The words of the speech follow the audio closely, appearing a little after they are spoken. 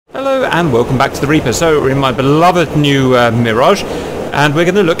and welcome back to the Reaper. So we're in my beloved new Mirage, and we're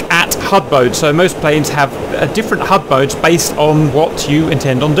going to look at HUD mode. So most planes have different HUD modes based on what you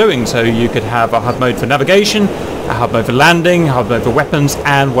intend on doing. So you could have a HUD mode for navigation, a HUD mode for landing, a HUD mode for weapons,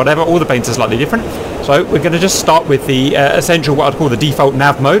 and whatever. All the planes are slightly different. So we're going to just start with the essential, what I'd call the default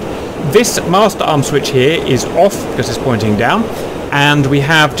nav mode. This master arm switch here is off because it's pointing down, and we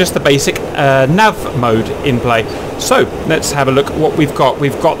have just the basic nav mode in play. So let's have a look at what we've got.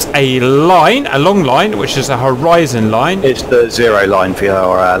 We've got a line, a long line, which is a horizon line. It's the 0 line for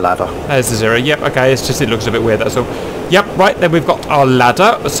your ladder. There's the 0. Yep. Okay. It's just, it looks a bit weird. That's all. Yep. Right. Then we've got our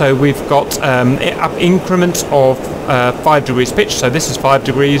ladder. So we've got up increments of 5 degrees pitch. So this is 5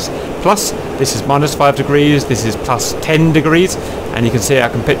 degrees plus. This is minus 5 degrees. This is plus 10 degrees. And you can see I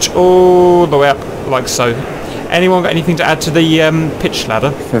can pitch all the way up like so. Anyone got anything to add to the pitch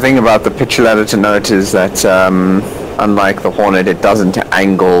ladder? The thing about the pitch ladder to note is that unlike the Hornet, it doesn't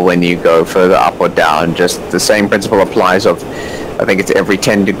angle when you go further up or down. Just the same principle applies of, I think it's every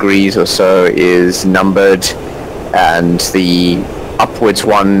 10 degrees or so is numbered, and the upwards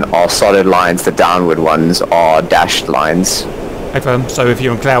one are solid lines, the downward ones are dashed lines. So if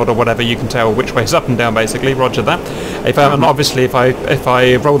you're in cloud or whatever, you can tell which way is up and down, basically. Roger that. And obviously if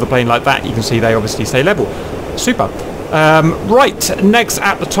I roll the plane like that, you can see they obviously stay level. Super. Right, next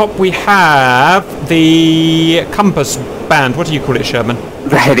at the top we have the compass band. What do you call it, Sherman?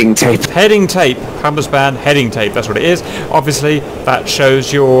 The heading tape. Heading tape. Compass band, heading tape. That's what it is. Obviously, that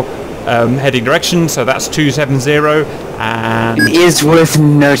shows your heading direction, so that's 270. And it is worth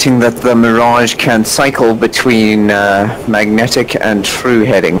noting that the Mirage can cycle between magnetic and true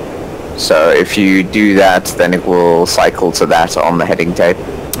heading. So if you do that, then it will cycle to that on the heading tape.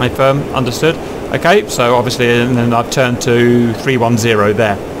 Understood. Okay, so obviously, and then I've turned to 310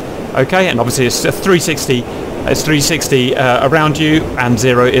 there. Okay, and obviously it's a 360. It's 360 around you, and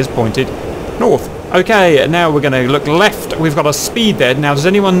 0 is pointed north. Okay, now we're going to look left. We've got a speed there. Now, does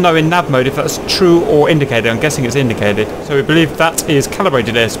anyone know in nav mode if that's true or indicated? I'm guessing it's indicated. So we believe that is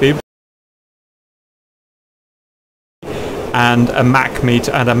calibrated airspeed. And a Mach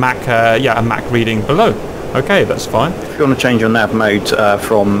meter and a Mach, a Mach reading below. Okay, that's fine. If you want to change your nav mode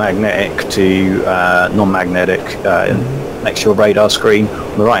from magnetic to non-magnetic, next to your radar screen,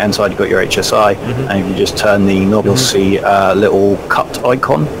 on the right hand side you've got your HSI, and if you just turn the knob, you'll see a little cut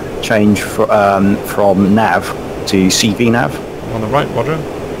icon change from nav to CV nav. On the right, Roger.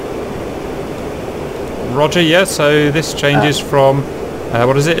 Roger, yeah, so this changes from,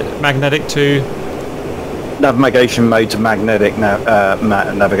 what is it, magnetic to... navigation mode to magnetic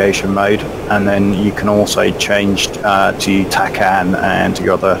navigation mode, and then you can also change to TACAN and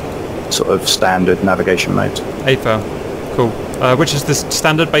your other sort of standard navigation modes. AFO, cool. Which is the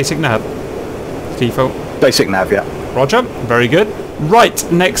standard basic nav? Default? Basic nav, yeah. Roger, very good. Right,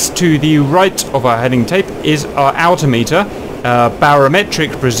 next to the right of our heading tape is our altimeter,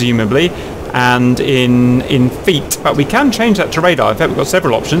 barometric presumably, and in feet, but we can change that to radar. In fact, we've got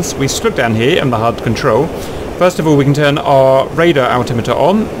several options. We scroll down here in the HUD control. First of all, we can turn our radar altimeter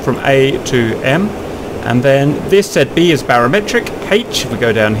on from A to M, and then this said B is barometric, H, if we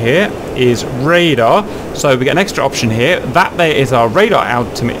go down here, is radar. So we get an extra option here. That there is our radar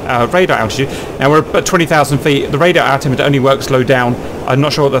altitude. Now we're at 20,000 feet. The radar altimeter only works low down. I'm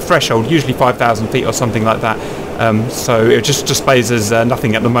not sure what the threshold, usually 5,000 feet or something like that. So it just displays as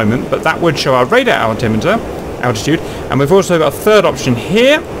nothing at the moment, but that would show our radar altimeter altitude. And we've also got a third option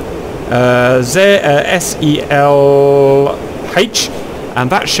here, SELH, and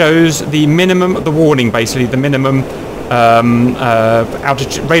that shows the minimum, the warning basically, the minimum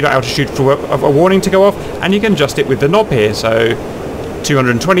radar altitude for a warning to go off, and you can adjust it with the knob here, so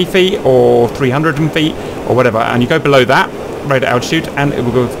 220 feet or 300 feet or whatever, and you go below that radar altitude and it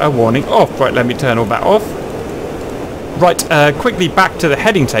will go a warning off. Right, let me turn all that off. Right, quickly back to the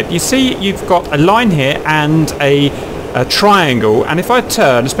heading tape. You see you've got a line here and a triangle, and if I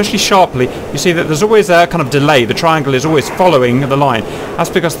turn, especially sharply, you see that there's always a kind of delay. The triangle is always following the line. That's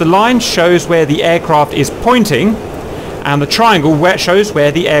because the line shows where the aircraft is pointing, and the triangle shows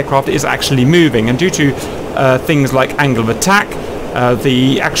where the aircraft is actually moving. And due to things like angle of attack,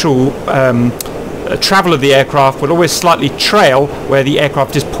 the actual travel of the aircraft will always slightly trail where the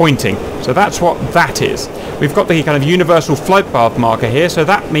aircraft is pointing. So that's what that is. We've got the kind of universal flight path marker here, so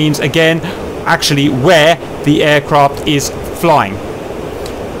that means again actually where the aircraft is flying.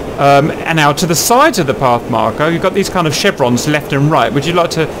 And now to the sides of the path marker you've got these kind of chevrons left and right. Would you like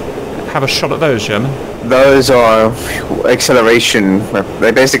to have a shot at those, Sherman? Those are acceleration.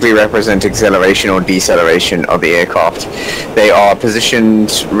 They basically represent acceleration or deceleration of the aircraft. They are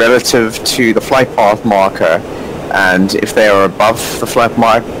positioned relative to the flight path marker and if they are above the flight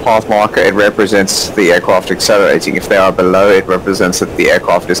path marker, it represents the aircraft accelerating. If they are below, it represents that the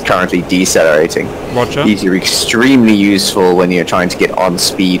aircraft is currently decelerating. Roger. These are extremely useful when you're trying to get on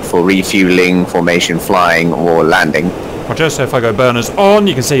speed for refueling, formation flying, or landing. Roger, so if I go burners on,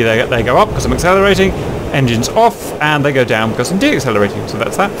 you can see they go up because I'm accelerating, engines off, and they go down because I'm deaccelerating, so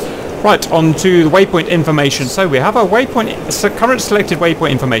that's that. Right, on to the waypoint information. So we have a waypoint, current selected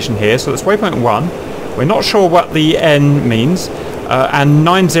waypoint information here, so that's waypoint 1. We're not sure what the N means, and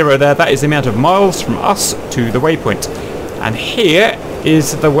 90 there, that is the amount of miles from us to the waypoint. And here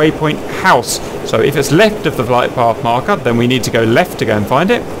is the waypoint house. So if it's left of the flight path marker, then we need to go left to go and find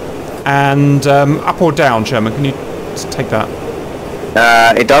it. And up or down, Sherman, can you take that?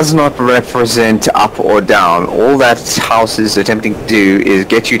 It does not represent up or down. All that house is attempting to do is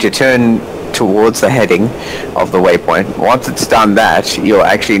get you to turn towards the heading of the waypoint. Once it's done that, you'll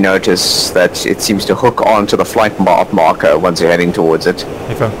actually notice that it seems to hook onto the flight path marker once you're heading towards it.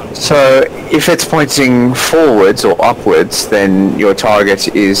 Okay. So if it's pointing forwards or upwards, then your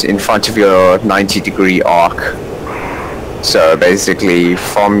target is in front of your 90-degree arc. So basically,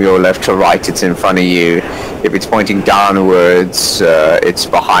 from your left to right, it's in front of you. If it's pointing downwards, it's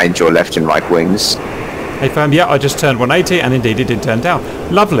behind your left and right wings. Hey fam, yeah, I just turned 180, and indeed it did turn down.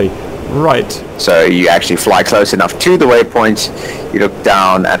 Lovely. Right. So you actually fly close enough to the waypoint, you look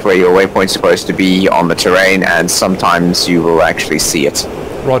down at where your waypoint's supposed to be on the terrain, and sometimes you will actually see it.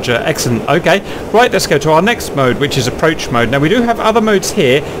 Roger, excellent. Okay, right, let's go to our next mode, which is approach mode. Now we do have other modes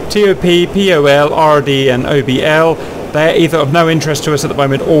here, TOP, POL, RD and OBL. They're either of no interest to us at the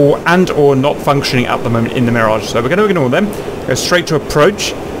moment or not functioning at the moment in the Mirage. So we're going to ignore them, go straight to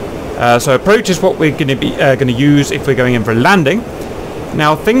approach. So approach is what we're going to use if we're going in for a landing.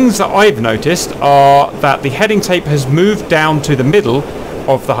 Now things that I've noticed are that the heading tape has moved down to the middle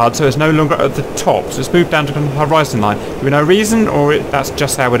of the HUD, so it's no longer at the top, so it's moved down to the horizon line. Do we know reason, or that's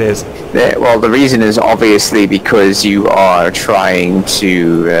just how it is? Yeah, well, the reason is obviously because you are trying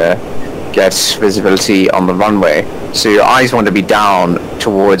to get visibility on the runway, so your eyes want to be down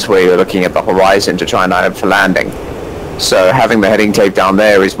towards where you're looking at the horizon to try and line up for landing. So having the heading tape down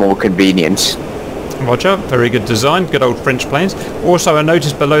there is more convenient. Roger, very good design, good old French planes. Also, I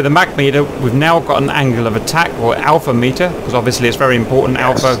noticed below the Mach meter, we've now got an angle of attack, or alpha meter, because obviously it's very important,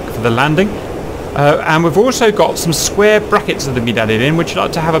 yes, alpha for the landing. And we've also got some square brackets that have been added in. Would you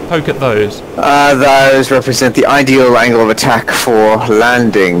like to have a poke at those? Those represent the ideal angle of attack for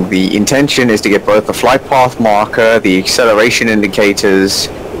landing. The intention is to get both the flight path marker, the acceleration indicators,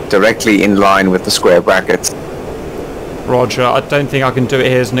 directly in line with the square brackets. Roger, I don't think I can do it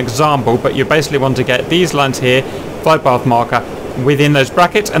here as an example, but you basically want to get these lines here, flight path marker, within those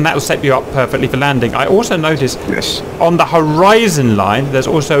brackets, and that will set you up perfectly for landing. I also noticed on the horizon line there's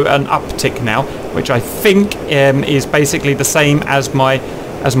also an uptick now, which I think is basically the same as my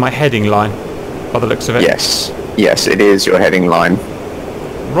heading line, by the looks of it. Yes, it is your heading line.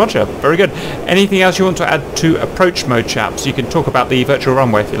 Roger, very good. Anything else you want to add to approach mode, chaps? You can talk about the virtual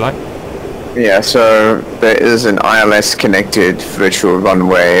runway if you like. Yeah, so there is an ILS connected virtual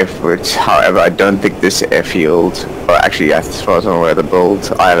runway, which, however, I don't think this airfield, or actually, as far as I'm aware, the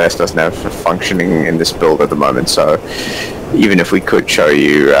build, ILS doesn't have functioning in this build at the moment, so even if we could show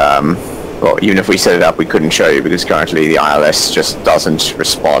you, well, even if we set it up, we couldn't show you, because currently the ILS just doesn't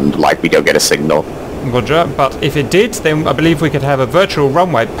respond, like we don't get a signal. Roger, but if it did, then I believe we could have a virtual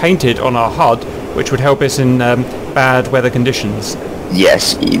runway painted on our HUD, which would help us in bad weather conditions.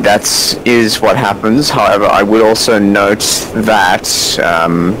 Yes, that is what happens. However, I would also note that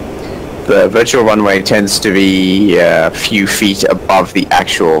the virtual runway tends to be a few feet above the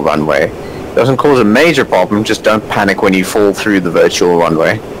actual runway. It doesn't cause a major problem, just don't panic when you fall through the virtual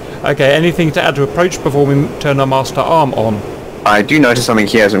runway. Okay, anything to add to approach before we turn our master arm on? I do notice something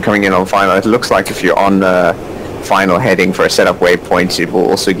here as I'm coming in on final. It looks like if you're on final heading for a setup waypoint, it will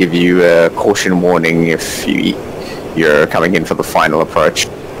also give you a caution warning if you're coming in for the final approach.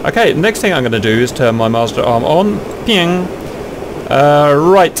 Okay, next thing I'm going to do is turn my master arm on. Ping!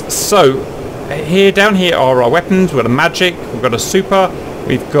 Right, so down here are our weapons. We've got a Magic, we've got a Super,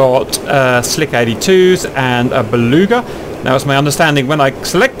 we've got Slick 82s and a Beluga. Now it's my understanding when I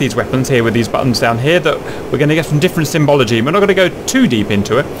select these weapons here with these buttons down here that we're going to get some different symbology. We're not going to go too deep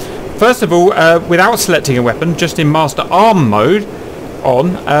into it. First of all, without selecting a weapon, just in master arm mode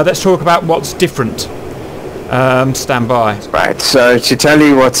on, let's talk about what's different. Stand by. Right, so to tell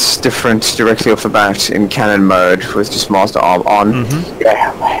you what's different directly off the bat in cannon mode with just master arm on,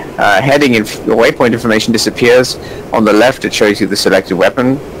 heading your waypoint information disappears. On the left it shows you the selected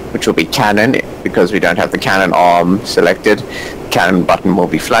weapon, which will be cannon because we don't have the cannon arm selected. cannon button will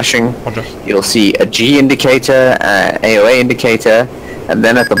be flashing. Roger. You'll see a G indicator, AOA indicator, and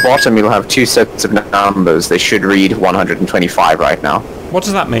then at the bottom you'll have two sets of numbers. They should read 125 right now. What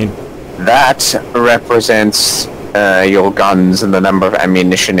does that mean? That represents your guns and the number of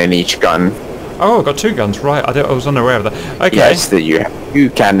ammunition in each gun. Oh, I've got 2 guns, right. I was unaware of that. Okay. Yes, that you have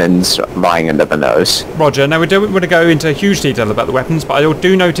 2 cannons lying under the nose. Roger. Now, we don't want to go into huge detail about the weapons, but I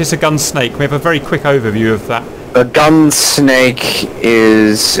do notice a gun snake. We have a very quick overview of that. The gun snake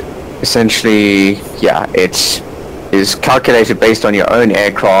is essentially, it is calculated based on your own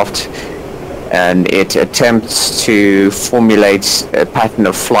aircraft, and it attempts to formulate a pattern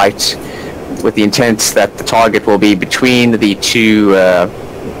of flight with the intent that the target will be between the 2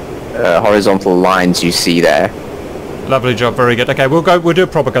 horizontal lines you see there. Lovely job, very good. Okay, we'll do a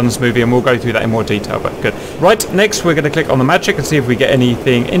proper guns movie and we'll go through that in more detail, but good. Right, next we're going to click on the magic and see if we get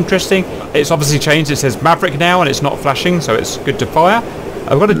anything interesting. It's obviously changed. It says Maverick now and it's not flashing, so it's good to fire.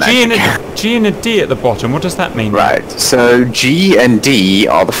 I've got a G and a D at the bottom. What does that mean? Right, so G and D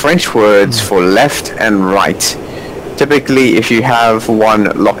are the French words for left and right. Typically, if you have one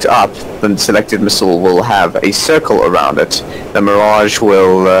locked up, the selected missile will have a circle around it. The Mirage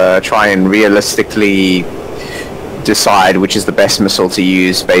will try and realistically decide which is the best missile to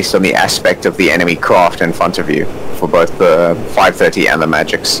use based on the aspect of the enemy craft in front of you for both the 530 and the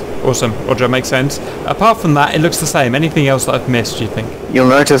Magics. Awesome. Roger, makes sense. Apart from that, it looks the same. Anything else that I've missed, do you think? You'll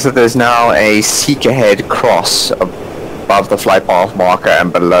notice that there's now a seek ahead cross above the flight path marker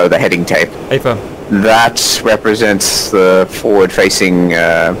and below the heading tape. Ava. That represents the forward-facing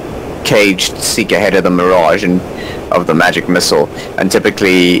caged seek ahead of the Mirage and of the Magic missile, and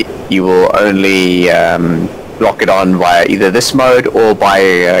typically you will only lock it on via either this mode or by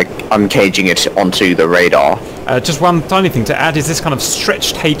uncaging it onto the radar. Just one tiny thing to add is this kind of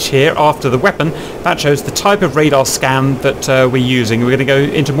stretched H here after the weapon. That shows the type of radar scan that we're using. We're going to go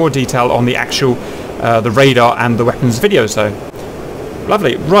into more detail on the actual the radar and the weapons videos though.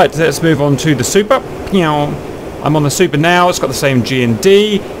 Lovely. Right, let's move on to the Super. I'm on the Super now. It's got the same G and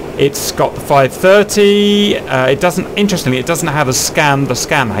D. It's got the 530. Interestingly, it doesn't have the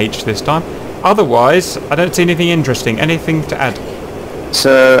scan H this time. Otherwise, I don't see anything interesting. Anything to add?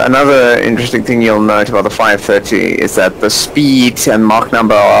 So another interesting thing you'll note about the 530 is that the speed and Mach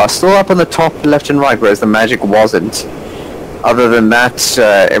number are still up on the top left and right, whereas the Magic wasn't. Other than that,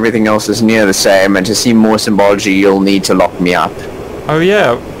 everything else is near the same, and to see more symbology, you'll need to lock me up. Oh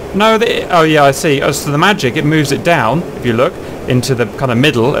yeah. No, oh yeah, I see. As to the Magic, it moves it down, if you look, into the kind of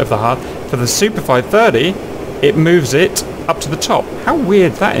middle of the HUD. For the Super 530, it moves it up to the top. How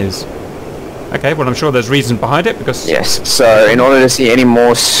weird that is. Okay, well I'm sure there's reason behind it, because... Yes, so in order to see any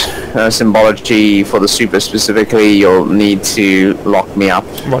more symbology for the Super specifically, you'll need to lock me up.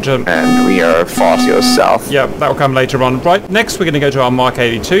 Roger. And we are far to yourself. Yeah, that'll come later on. Right, next we're going to go to our Mark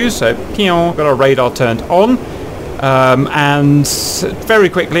 82, so got our radar turned on. And very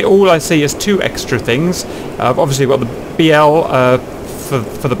quickly, all I see is 2 extra things. Obviously we've got the BL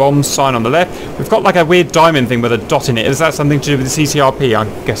for the bomb sign on the left. We've got like a weird diamond thing with a dot in it. Is that something to do with the CCRP,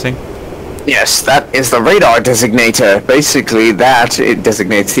 I'm guessing? Yes, that is the radar designator. Basically, it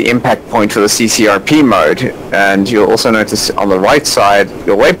designates the impact point for the CCRP mode. And you'll also notice on the right side,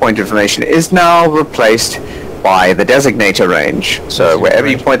 your waypoint information is now replaced by the designator range. So wherever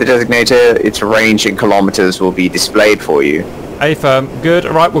you point the designator, its range in kilometers will be displayed for you. A-firm. Good.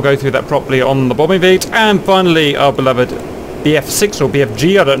 Right, we'll go through that properly on the bombing beat. And finally, our beloved BF6 or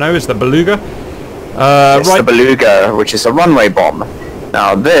BFG, I don't know, is the Beluga. It's the Beluga, which is a runway bomb.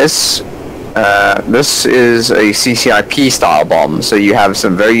 Now this is a CCIP style bomb, so you have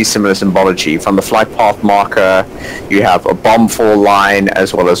some very similar symbology. From the flight path marker, you have a bomb fall line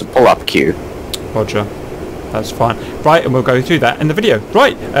as well as a pull-up queue. Roger. That's fine. Right, and we'll go through that in the video.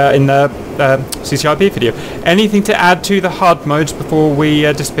 Right, in the CCIP video. Anything to add to the HUD modes before we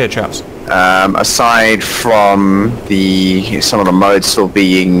disappear, chaps? Aside from some of the modes still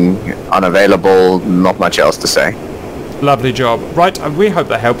being unavailable, not much else to say. Lovely job. Right, we hope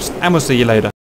that helps, and we'll see you later.